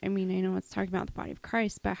God, I mean, I know it's talking about the body of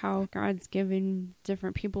Christ, but how God's given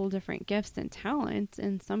different people different gifts and talents,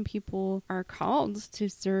 and some people are called to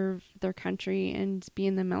serve their country and be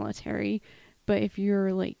in the military. But if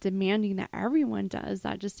you're like demanding that everyone does,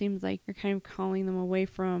 that just seems like you're kind of calling them away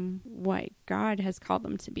from what God has called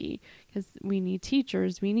them to be. Because we need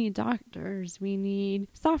teachers, we need doctors, we need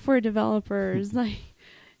software developers, like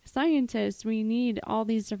scientists, we need all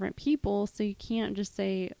these different people. So you can't just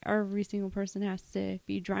say every single person has to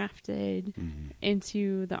be drafted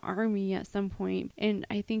into the army at some point. And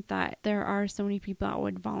I think that there are so many people that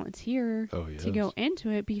would volunteer to go into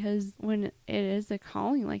it, because when it is a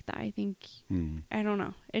calling like that, I think, I don't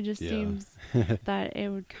know, it just seems that it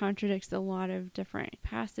would contradict a lot of different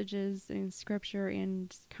passages in scripture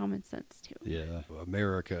and common sense too. Yeah,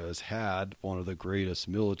 America has had one of the greatest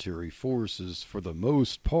military forces, for the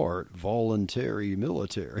most part, voluntary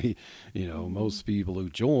military. You know, most people who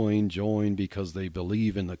join because they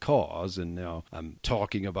believe in the cause. And now I'm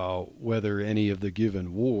talking about whether any of the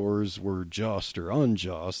given wars were just or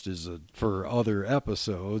unjust is for other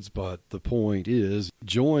episodes. But the point is,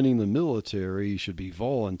 joining the military should be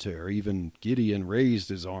voluntary. Even Gideon raised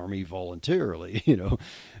his army voluntarily, you know.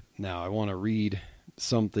 Now I want to read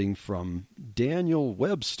something from Daniel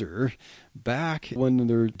Webster back when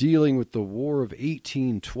they're dealing with the War of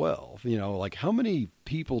 1812. You know, like, how many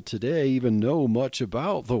people today even know much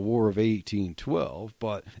about the War of 1812?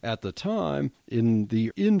 But at the time, in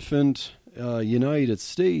the infant United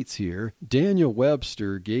States here, Daniel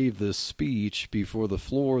Webster gave this speech before the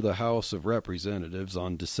floor of the House of Representatives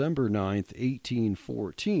on December 9th,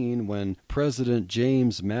 1814, when President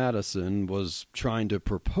James Madison was trying to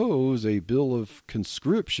propose a bill of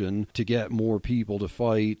conscription to get more people to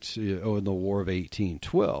fight in the War of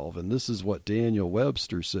 1812. And this is what Daniel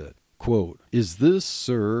Webster said. Quote, "Is this,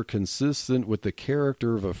 sir, consistent with the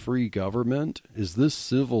character of a free government? Is this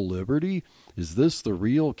civil liberty? Is this the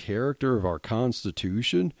real character of our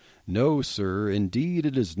Constitution? No, sir, indeed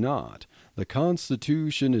it is not. The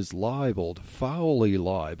Constitution is libeled, foully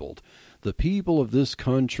libeled. The people of this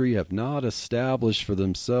country have not established for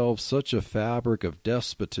themselves such a fabric of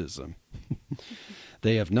despotism.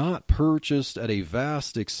 They have not purchased at a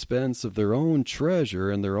vast expense of their own treasure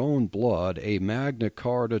and their own blood a Magna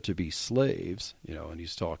Carta to be slaves." You know, and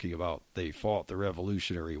he's talking about they fought the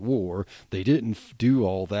Revolutionary War. They didn't do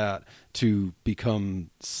all that to become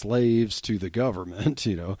slaves to the government,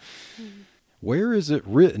 you know. Where is it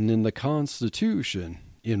written in the Constitution?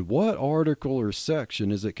 In what article or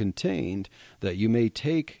section is it contained that you may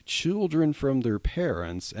take children from their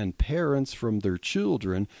parents and parents from their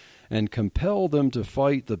children and compel them to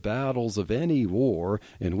fight the battles of any war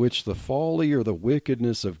in which the folly or the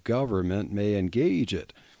wickedness of government may engage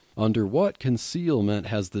it? Under what concealment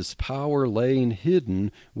has this power lain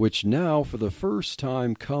hidden, which now for the first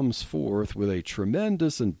time comes forth with a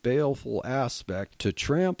tremendous and baleful aspect to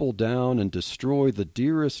trample down and destroy the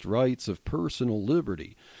dearest rights of personal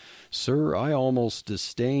liberty? Sir, I almost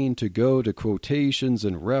disdain to go to quotations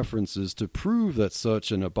and references to prove that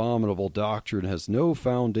such an abominable doctrine has no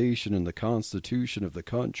foundation in the Constitution of the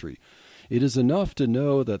country. It is enough to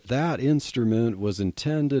know that that instrument was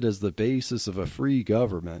intended as the basis of a free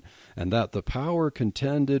government, and that the power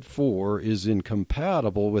contended for is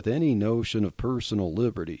incompatible with any notion of personal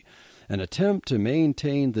liberty. An attempt to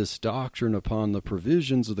maintain this doctrine upon the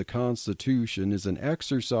provisions of the Constitution is an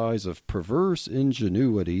exercise of perverse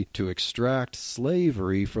ingenuity to extract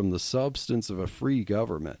slavery from the substance of a free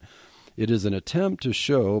government. It is an attempt to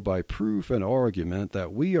show by proof and argument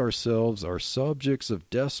that we ourselves are subjects of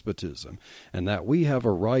despotism, and that we have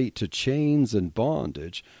a right to chains and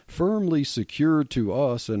bondage, firmly secured to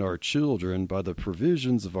us and our children by the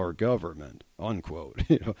provisions of our government." Unquote.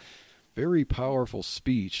 You know, very powerful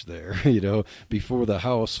speech there, you know, before the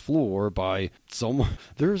House floor by someone.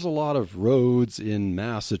 There's a lot of roads in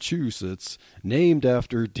Massachusetts named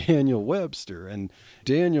after Daniel Webster, and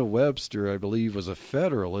Daniel Webster, I believe, was a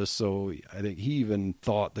Federalist, so I think he even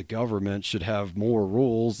thought the government should have more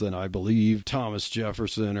rules than, I believe, Thomas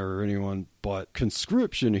Jefferson or anyone. But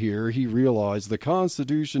conscription here, he realized the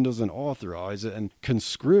Constitution doesn't authorize it, and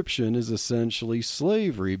conscription is essentially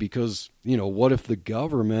slavery because, you know, what if the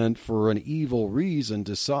government, for an evil reason,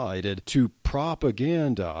 decided to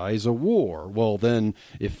propagandize a war. Well, then,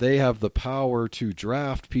 if they have the power to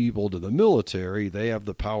draft people to the military, they have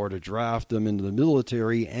the power to draft them into the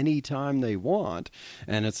military anytime they want.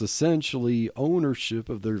 And it's essentially ownership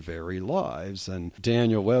of their very lives. And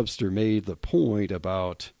Daniel Webster made the point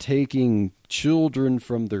about taking children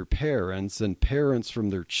from their parents and parents from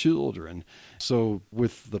their children. So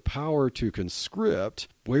with the power to conscript,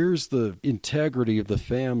 where's the integrity of the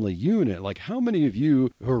family unit? Like, how many of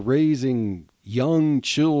you who are raising young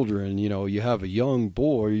children, you have a young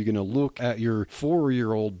boy, you're going to look at your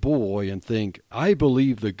 4-year-old boy and think, I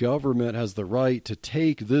believe the government has the right to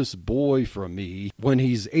take this boy from me when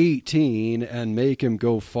he's 18 and make him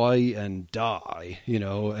go fight and die,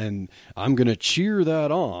 and I'm going to cheer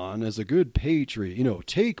that on as a good patriot,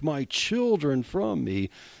 take my children from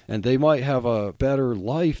me, and they might have a better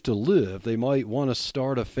life to live. They might want to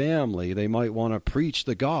start a family. They might want to preach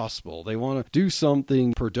the gospel. They want to do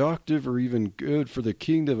something productive or even good for the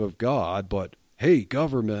kingdom of God. But hey,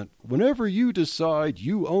 government, whenever you decide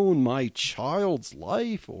you own my child's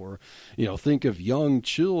life, or, think of young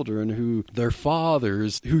children who their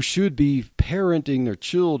fathers who should be parenting their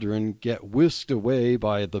children get whisked away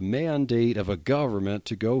by the mandate of a government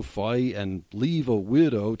to go fight and leave a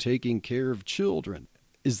widow taking care of children.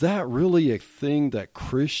 Is that really a thing that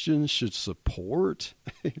Christians should support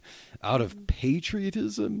out of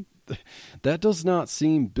patriotism? That does not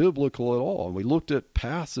seem biblical at all. And we looked at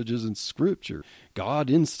passages in Scripture. God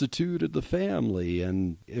instituted the family,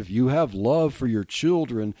 and if you have love for your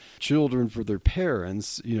children for their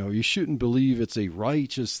parents, you shouldn't believe it's a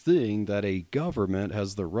righteous thing that a government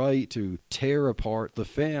has the right to tear apart the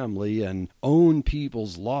family and own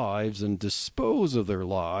people's lives and dispose of their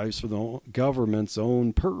lives for the government's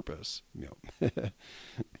own purpose.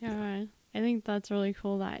 Yeah. I think that's really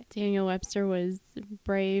cool that Daniel Webster was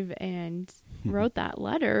brave and wrote that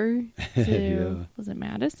letter to, was it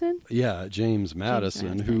Madison? Yeah, James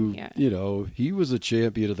Madison, who, he was a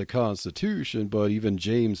champion of the Constitution, but even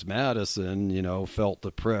James Madison, felt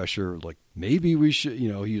the pressure, like, maybe we should,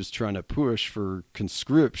 he was trying to push for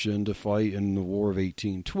conscription to fight in the War of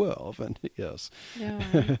 1812, and yes.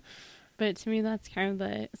 Yeah. But to me, that's kind of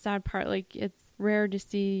the sad part. Like, it's rare to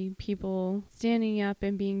see people standing up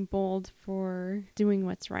and being bold for doing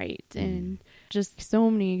what's right. And just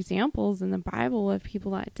so many examples in the Bible of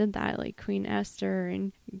people that did that, like Queen Esther,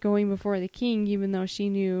 and going before the king, even though she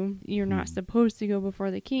knew you're not supposed to go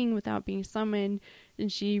before the king without being summoned.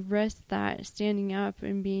 And she risked that, standing up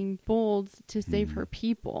and being bold to save her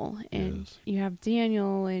people. And you have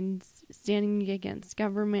Daniel and standing against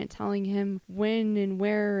government, telling him when and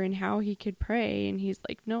where and how he could pray. And he's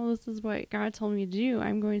like, no, this is what God told me to do.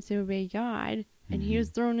 I'm going to obey God. And he was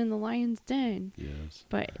thrown in the lion's den. Yes.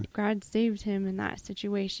 But God saved him in that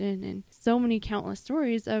situation. And so many countless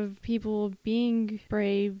stories of people being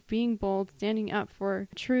brave, being bold, standing up for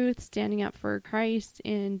truth, standing up for Christ,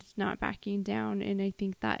 and not backing down. And I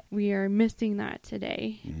think that we are missing that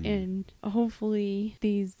today. And hopefully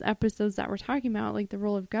these episodes that we're talking about, like the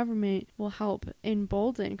role of government, will help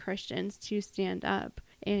embolden Christians to stand up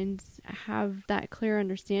and have that clear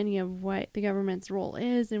understanding of what the government's role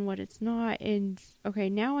is and what it's not. And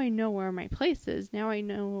okay, now I know where my place is. Now I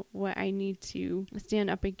know what I need to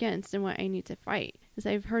stand up against and what I need to fight. Because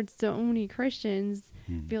I've heard so many Christians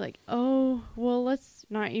be like, oh, well, let's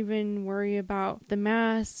not even worry about the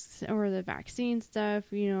masks or the vaccine stuff.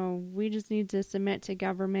 We just need to submit to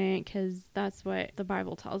government because that's what the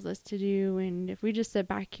Bible tells us to do. And if we just sit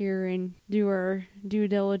back here and do our due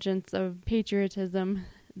diligence of patriotism,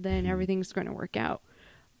 then everything's going to work out.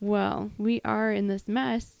 Well, we are in this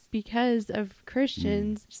mess because of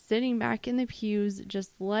Christians sitting back in the pews,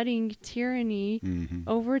 just letting tyranny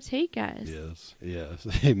overtake us. Yes.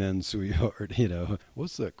 Amen, sweetheart.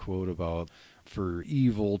 What's that quote about? For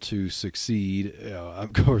evil to succeed,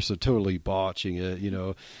 of course, I'm totally botching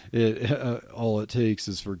it. All it takes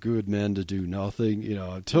is for good men to do nothing.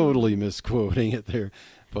 I'm totally misquoting it there.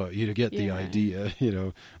 But you get the idea,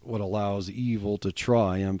 what allows evil to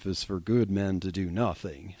triumph is for good men to do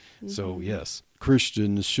nothing. So, yes,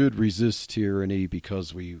 Christians should resist tyranny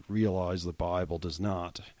because we realize the Bible does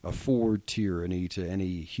not afford tyranny to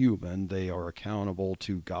any human. They are accountable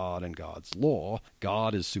to God and God's law.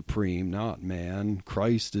 God is supreme, not man.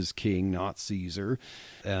 Christ is king, not Caesar.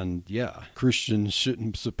 And Christians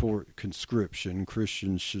shouldn't support conscription.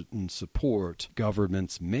 Christians shouldn't support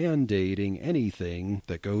governments mandating anything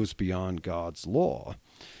that goes beyond God's law.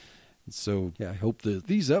 So, I hope that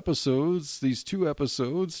these 2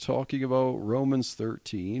 episodes talking about Romans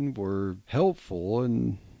 13 were helpful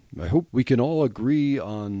and I hope we can all agree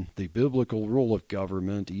on the biblical role of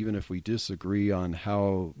government, even if we disagree on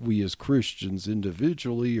how we as Christians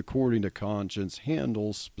individually, according to conscience,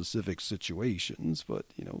 handle specific situations. But,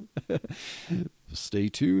 stay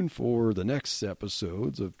tuned for the next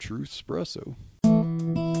episodes of Truth Espresso.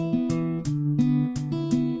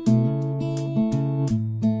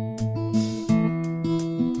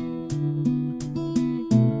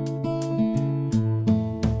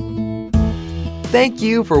 Thank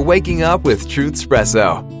you for waking up with Truth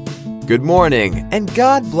Espresso. Good morning, and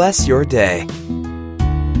God bless your day.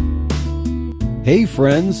 Hey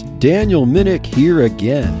friends, Daniel Minnick here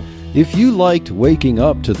again. If you liked waking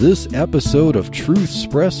up to this episode of Truth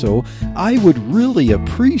Espresso, I would really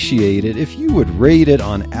appreciate it if you would rate it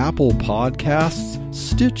on Apple Podcasts,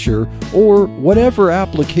 Stitcher, or whatever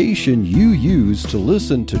application you use to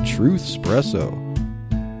listen to Truth Espresso.